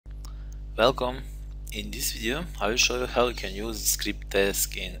Welcome. In this video I will show you how you can use script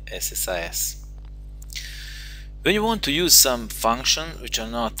task in SSIS. When you want to use some functions which are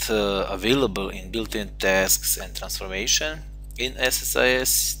not available in built-in tasks and transformation in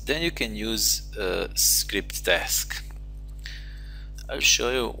SSIS, then you can use script task. I'll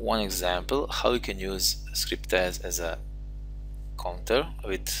show you one example how you can use script task as a counter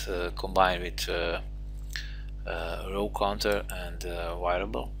with combined with row counter and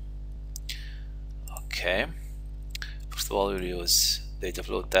variable. Okay, first of all we'll use data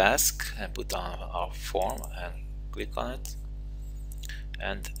flow task and put on our form and click on it,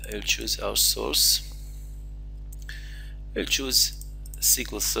 and we'll choose our source. We'll choose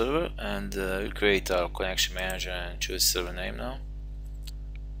SQL Server and we'll create our connection manager and choose server name now.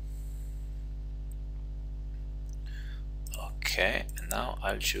 Okay, and now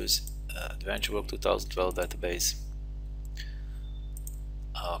I'll choose AdventureWork 2012 database.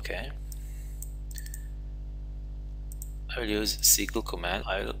 Okay, I'll use SQL command.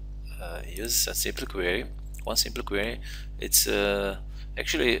 I'll use a simple query. One simple query. It's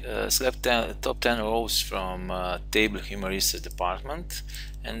actually select top 10 rows from table human resource department,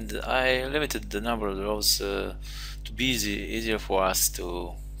 and I limited the number of rows to be easier for us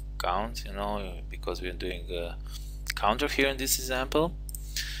to count, you know, because we're doing a counter here in this example.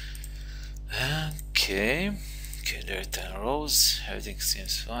 Okay, there are 10 rows. Everything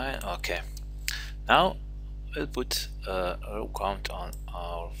seems fine. Okay, now we'll put a row count on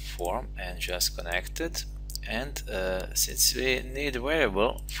our form and just connect it, and since we need a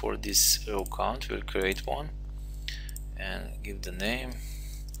variable for this row count, we'll create one and give the name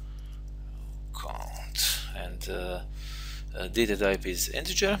count, and data type is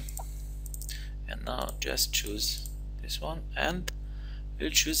integer. And now just choose this one, and we'll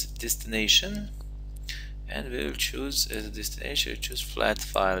choose destination, and we'll choose as a destination, choose flat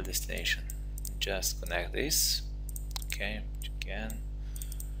file destination. Just connect this. Okay, again.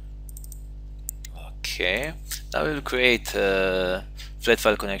 Okay, now we'll create a flat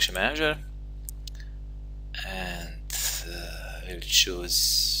file connection manager, and we'll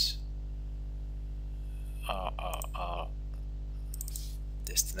choose our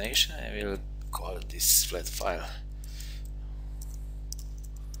destination, and we'll call this flat file.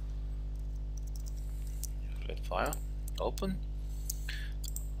 File, open.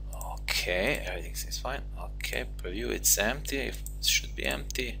 Okay, everything seems fine. Okay, preview, it's empty. It should be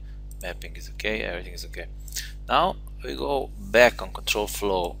empty. Mapping is okay, everything is okay. Now we go back on control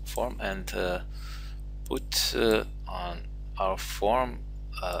flow form and put on our form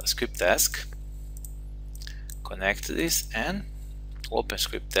script task. Connect this and open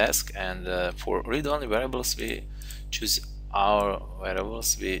script task, and for read-only variables we choose our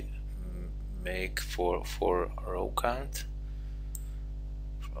variables we make for row count.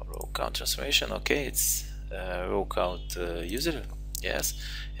 Row count transformation. Okay, it's row count user, yes,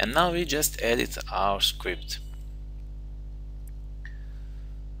 and now we just edit our script.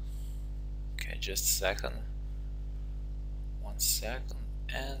 Okay, just a second, 1 second,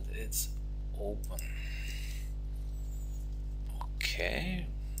 and it's open. Okay,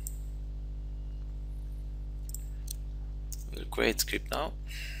 we'll create script now,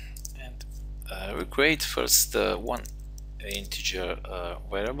 and we create first one integer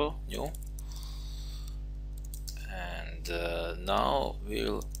variable new, and now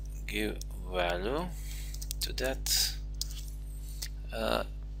we'll give value to that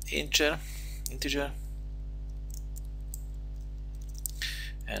integer,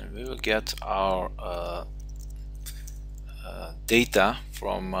 and we will get our data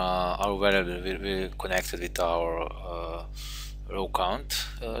from our variable we connected with our row count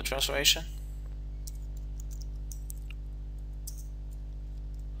transformation.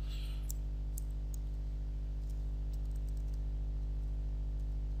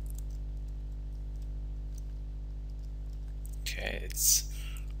 Okay, it's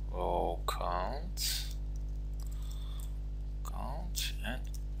row count and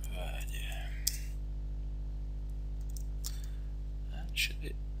value, and that should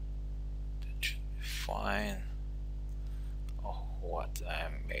be fine. Oh, what, I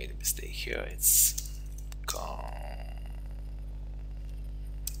made a mistake here. It's count.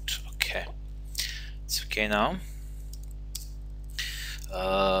 Okay, it's okay now.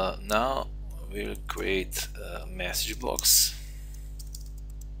 Now we'll create a message box.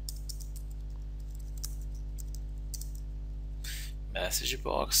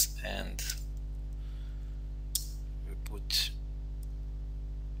 And we put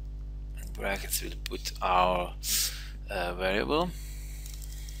in brackets, we'll put our variable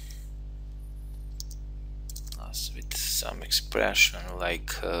with some expression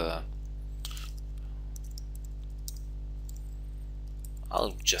like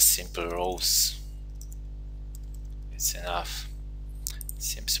I'll just simple rows, it's enough,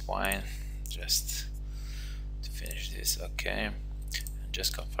 seems fine. Just to finish this, okay, and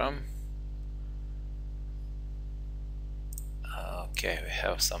just confirm. Okay, we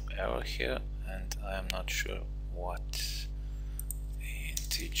have some error here and I am not sure what.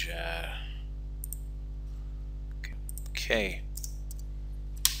 Integer. Okay.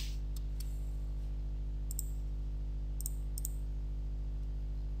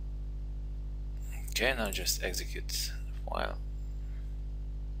 Okay, now just execute the file.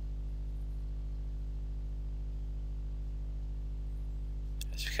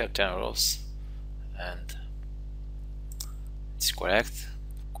 As we have 10 rows and it's correct.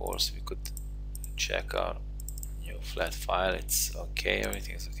 Of course, we could check our new flat file. It's okay,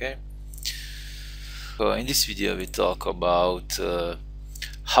 everything is okay. So in this video we talk about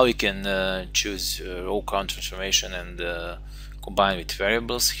how you can choose row count transformation and combine with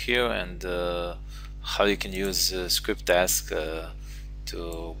variables here, and how you can use script task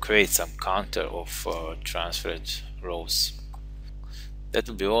to create some counter of transferred rows. That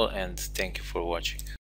will be all, and thank you for watching.